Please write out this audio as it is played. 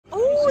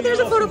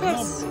there's a photo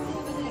pass.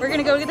 We're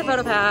gonna go get the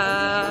photo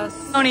pass.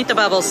 Don't eat the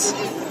bubbles.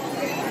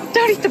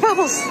 Don't eat the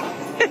bubbles.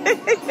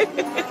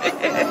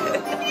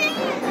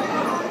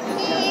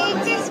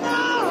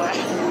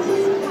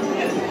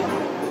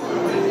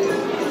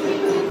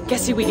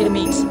 Guess who we get to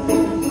meet?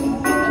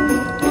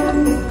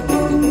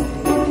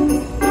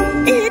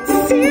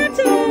 It's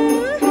Santa!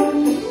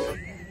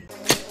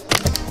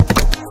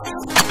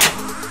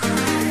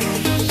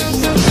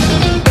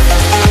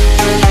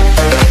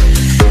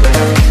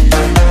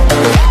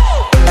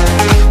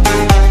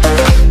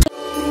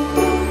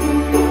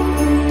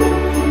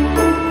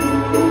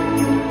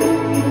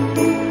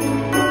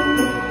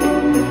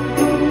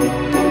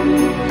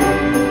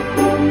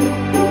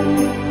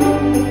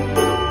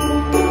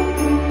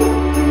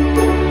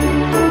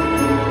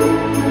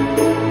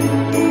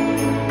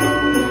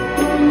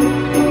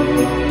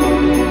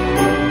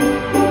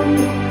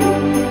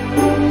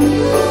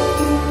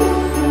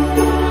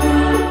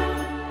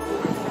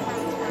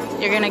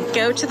 You're gonna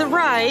go to the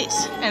right,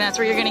 and that's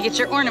where you're gonna get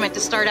your ornament to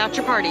start out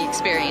your party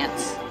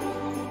experience.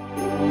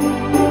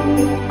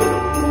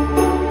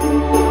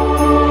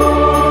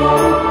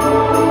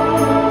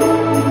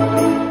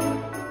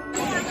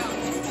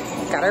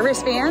 Got our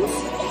wristbands,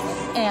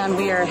 and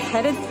we are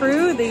headed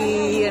through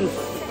the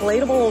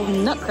inflatable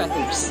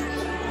nutcrackers.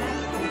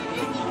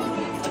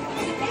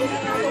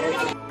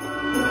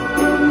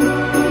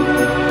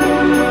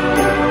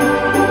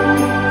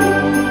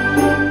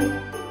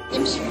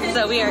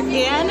 So we are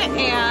in,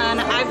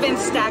 and I've been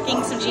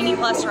stacking some Genie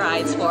Plus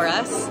rides for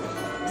us.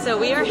 So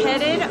we are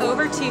headed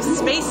over to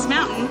Space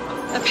Mountain.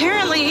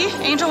 Apparently,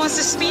 Angel wants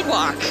to speed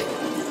walk.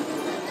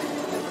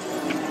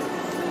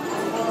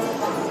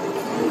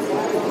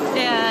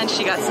 And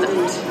she got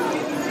stumped.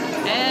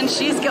 And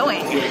she's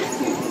going.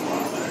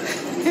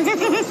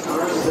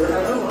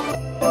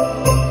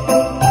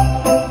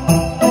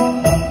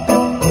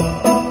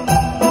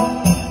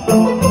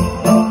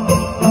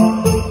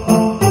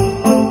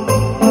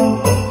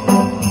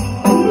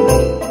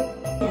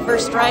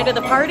 First ride of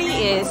the party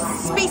is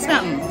Space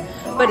Mountain,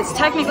 but it's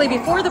technically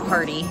before the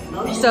party,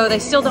 so they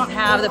still don't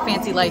have the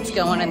fancy lights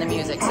going and the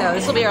music. So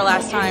this will be our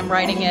last time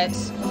riding it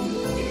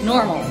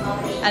normal,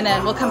 and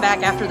then we'll come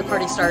back after the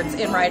party starts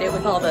and ride it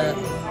with all the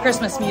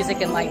Christmas music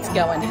and lights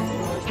going.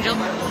 Angel,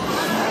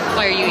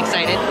 why are you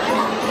excited?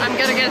 I'm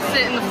gonna get to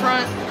sit in the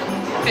front.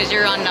 Because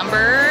you're on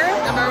number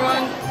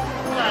 1.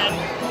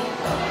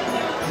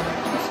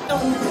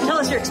 Tell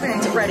us your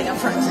experience of riding up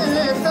front.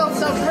 It felt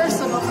so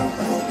personal.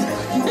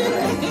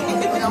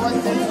 No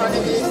one's in front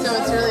of you, so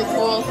it's really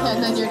cool.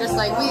 And then you're just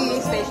like, wee,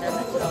 spaceship.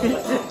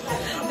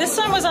 This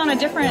time was on a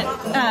different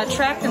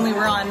track than we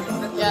were on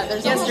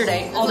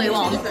yesterday, all day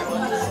long.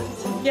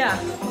 Yeah,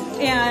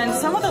 and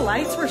some of the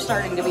lights were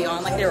starting to be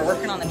on, like they were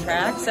working on the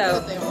track,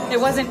 so it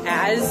wasn't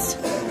as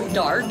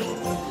dark.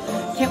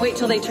 Can't wait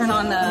till they turn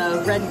on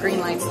the red and green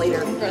lights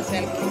later.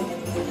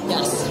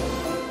 Yes.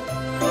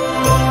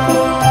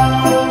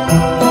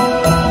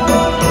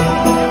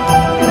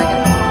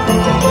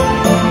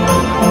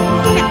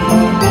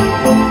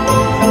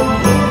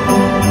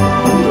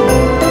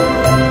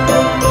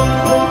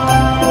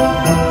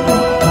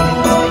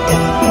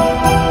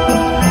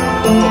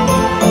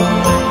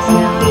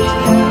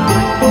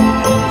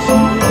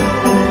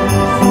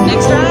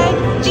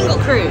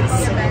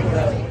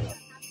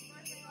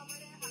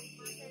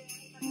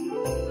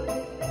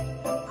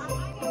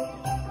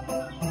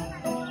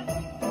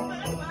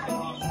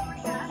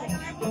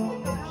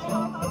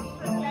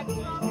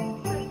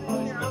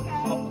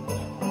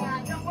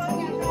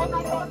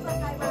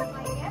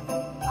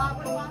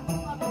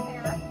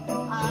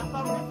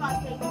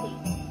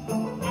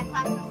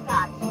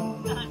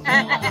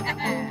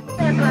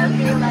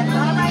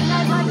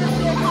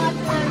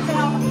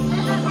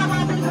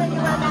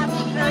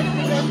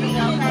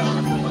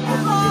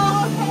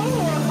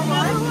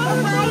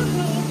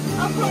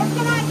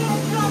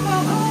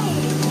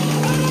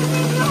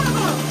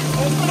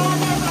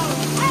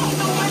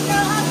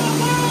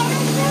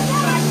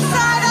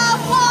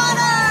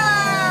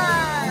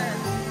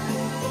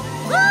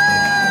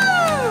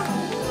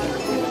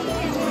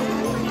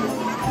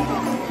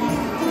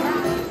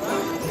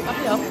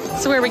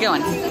 So where are we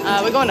going?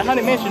 We're going to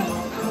Haunted Mansion.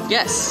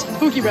 Yes.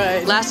 Spooky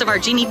ride. Last of our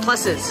Genie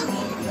Pluses.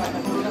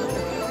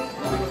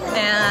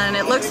 And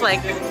it looks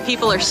like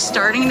people are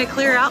starting to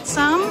clear out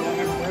some,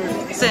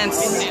 since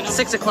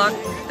 6 o'clock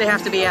they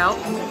have to be out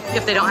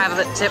if they don't have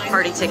a tip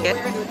party ticket.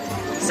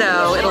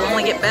 So it'll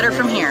only get better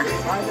from here.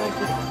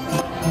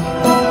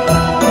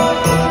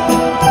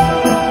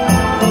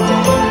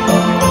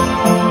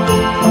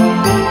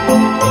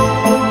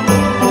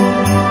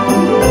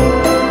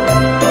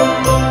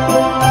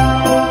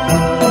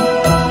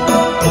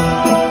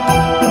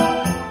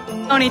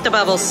 Don't eat the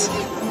bubbles.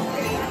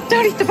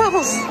 Don't eat the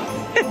bubbles.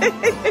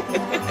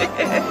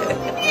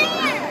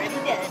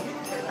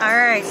 All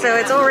right, so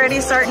it's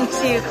already starting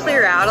to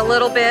clear out a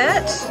little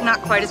bit.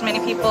 Not quite as many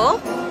people.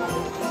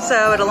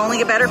 So it'll only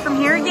get better from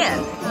here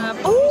again.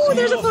 Oh,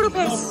 there's a photo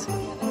pass.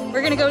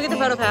 We're gonna go get the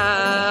photo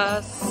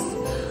pass.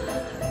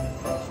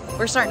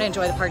 We're starting to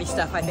enjoy the party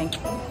stuff, I think.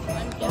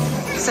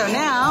 So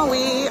now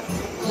we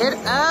hit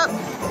up,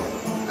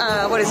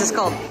 what is this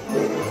called?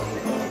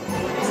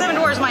 Seven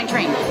Dwarfs Mine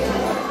Train.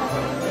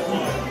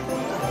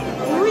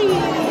 Whee!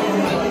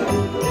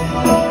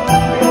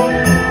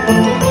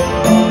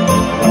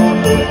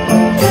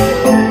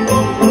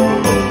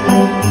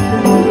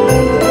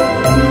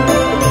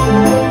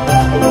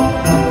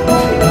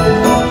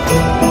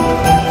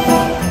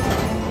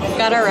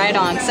 Got our ride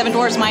on Seven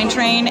Dwarfs Mine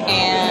Train,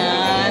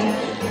 and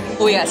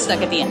we got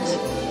stuck at the end.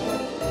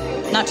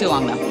 Not too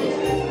long though.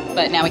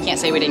 But now we can't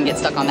say we didn't get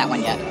stuck on that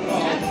one yet.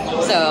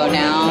 So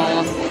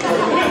now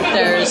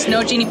there's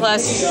no Genie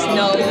Plus,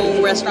 no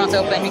restaurants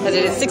open because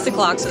it is 6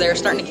 o'clock, so they're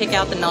starting to kick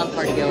out the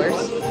non-party goers.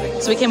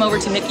 So we came over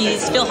to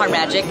Mickey's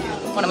PhilharMagic,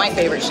 one of my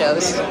favorite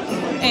shows,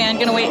 and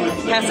gonna wait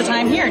past the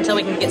time here until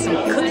we can get some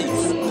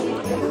cookies.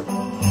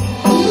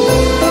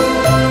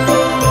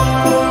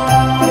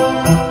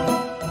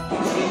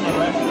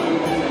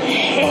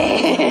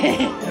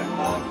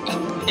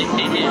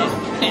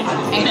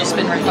 Angel's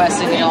been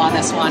requesting me on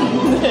this one.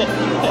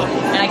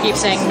 And I keep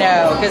saying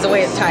no, because the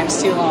wait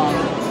time's too long.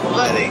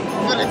 But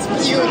it's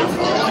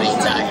beautiful. What are you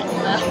talking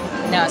about?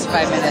 Now it's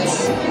 5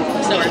 minutes,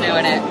 so we're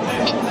doing it.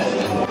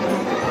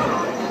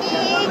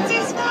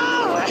 Just go.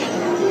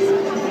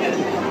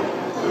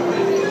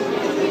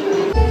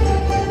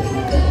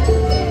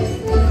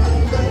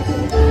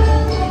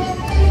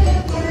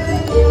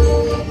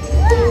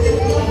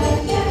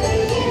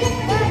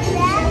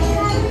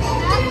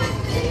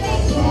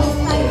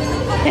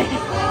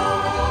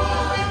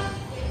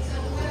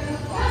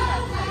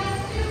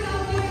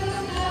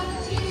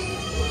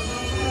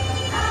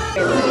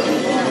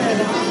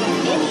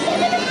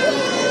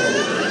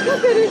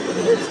 Look at it,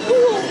 it's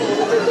cool.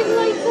 Everything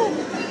lights up.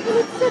 And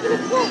it's 7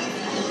 o'clock.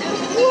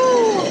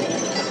 Whoa.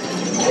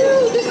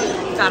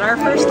 Dude. Got our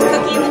first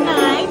cookie of the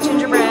night,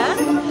 gingerbread,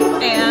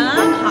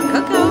 and hot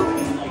cocoa.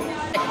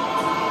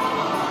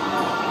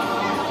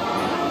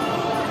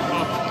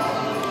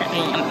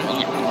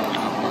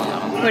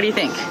 What do you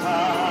think?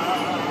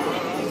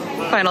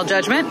 Final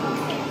judgment?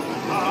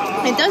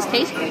 It does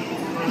taste good.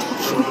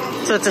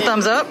 So it's a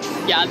thumbs up?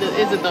 Yeah,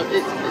 it's a thumbs.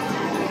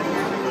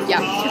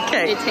 Yeah.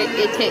 Okay.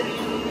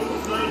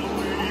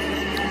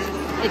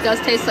 It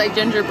does taste like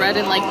gingerbread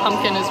and like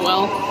pumpkin as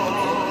well.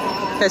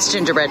 That's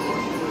gingerbread.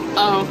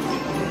 Oh.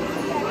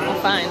 Well,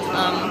 fine.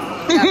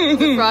 Yeah,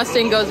 the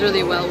frosting goes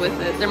really well with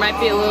it. There might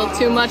be a little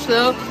too much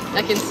though.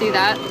 I can see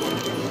that.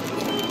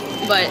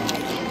 But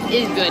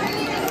it's good.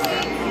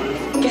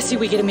 Guess who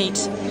we get to meet?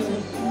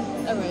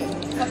 Alright.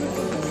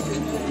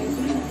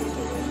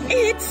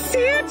 It's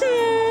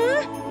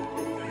Santa!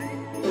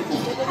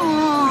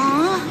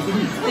 Aww.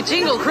 The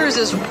Jingle Cruise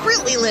is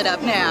really lit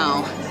up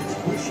now.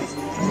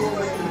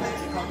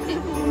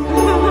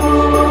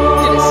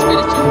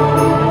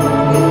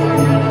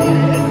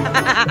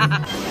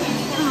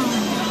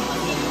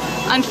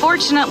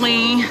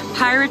 Unfortunately,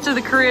 Pirates of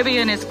the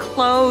Caribbean is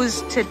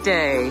closed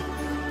today.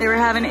 They were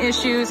having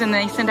issues and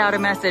they sent out a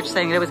message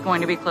saying it was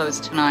going to be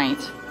closed tonight.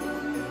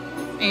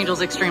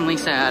 Angel's extremely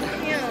sad.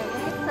 Yeah,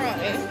 I'll cry.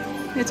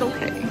 It's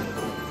okay.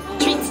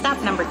 Treat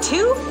stop number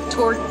 2,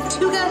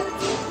 Tortuga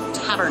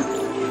Tavern.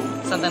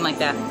 Something like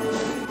that.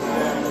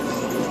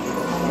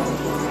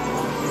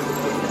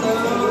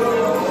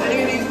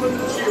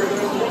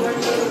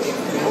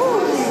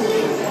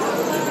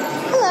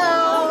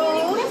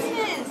 Hello.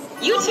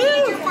 You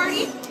too.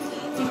 Party?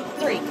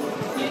 3.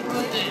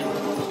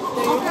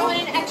 I'll throw in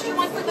an extra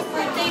one for the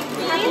birthday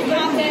party.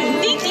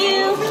 Thank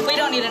you. We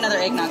don't need another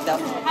eggnog though.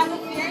 Have a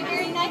very,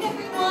 very night,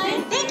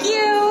 everyone. Thank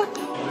you.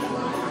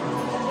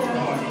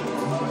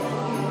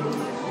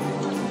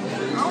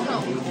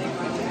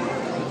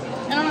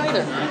 I don't know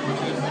either.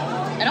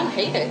 I don't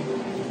hate it.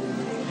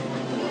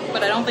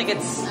 But I don't think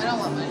it's... I don't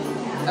want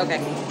mine.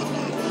 Okay.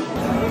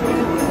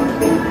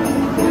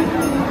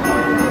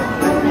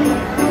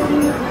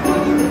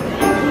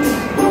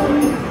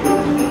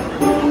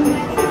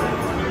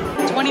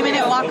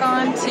 Walk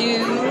on to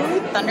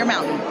Thunder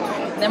Mountain.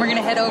 Then we're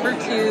gonna head over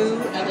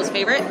to Angel's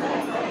favorite,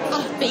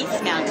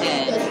 Space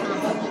Mountain.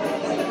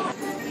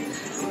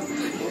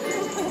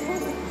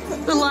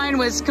 The line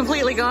was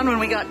completely gone when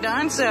we got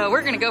done, so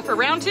we're gonna go for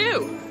round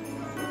 2.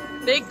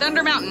 Big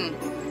Thunder Mountain.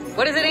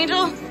 What is it,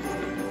 Angel? A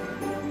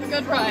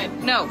good ride.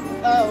 No.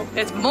 Oh.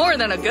 It's more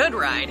than a good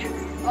ride.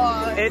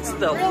 It's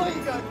the really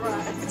good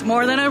ride. It's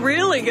more than a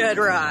really good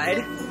ride.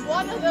 It's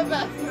one of the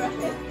best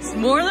rides. It's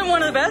more than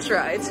one of the best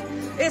rides.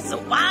 It's the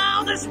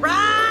wildest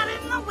ride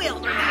in the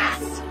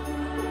wilderness.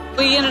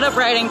 We ended up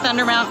riding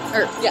Thunder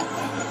Mountain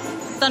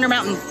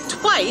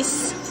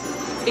twice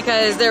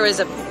because there was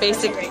a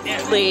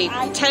basically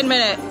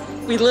 10-minute,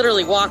 we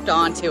literally walked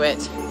onto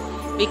it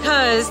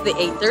because the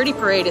 8:30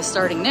 parade is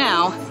starting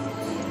now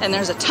and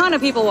there's a ton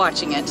of people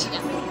watching it.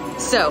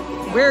 So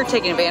we're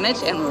taking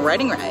advantage and we're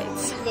riding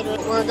rides.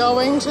 We're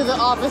going to the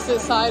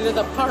opposite side of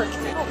the park.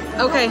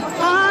 Okay. The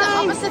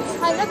opposite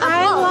side of the park.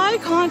 I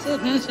like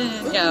Haunted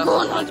Mansion. Yeah.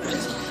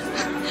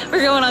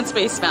 We're going on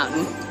Space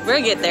Mountain. We're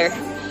gonna get there.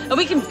 And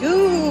we can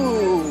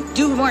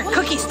do more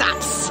cookie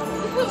stops.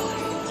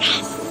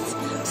 Yes.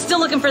 Still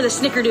looking for the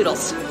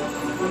snickerdoodles.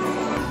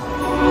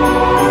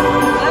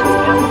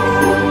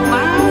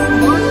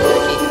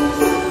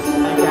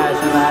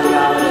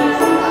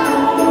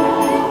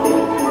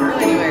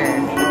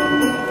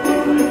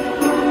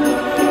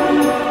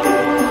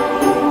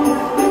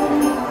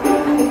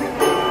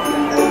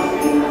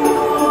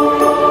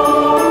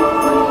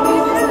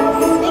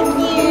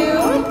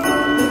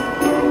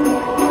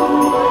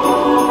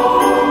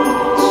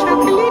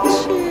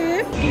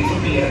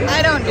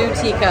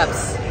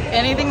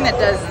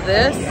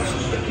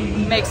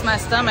 makes my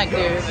stomach do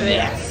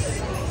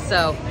this.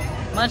 So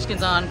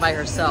Munchkin's on by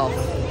herself.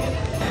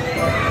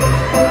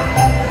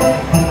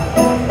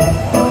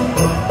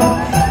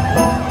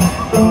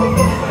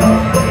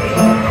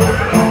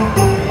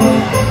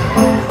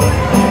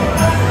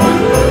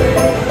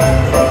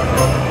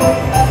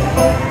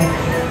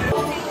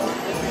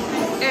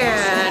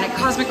 And at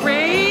Cosmic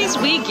Rays,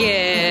 we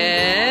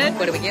get,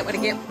 what do we get? What do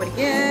we get? What do we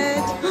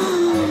get?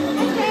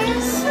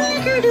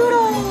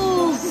 Snickerdoodles!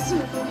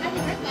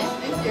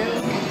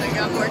 I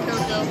got more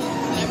cocoa.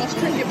 I must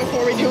drink it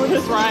before we do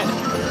this right.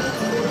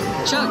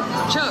 Chug,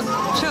 chug,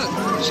 chug,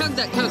 chug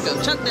that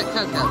cocoa, chug that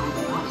cocoa.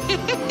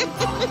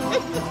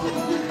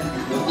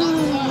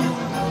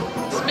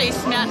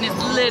 Space Mountain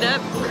is lit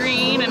up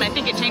green, and I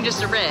think it changes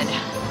to red.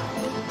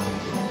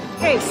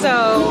 Okay,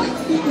 so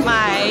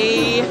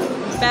my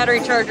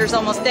battery charger's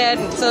almost dead,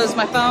 and so is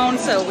my phone,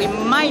 so we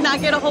might not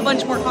get a whole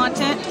bunch more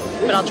content,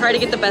 but I'll try to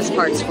get the best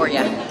parts for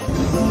you.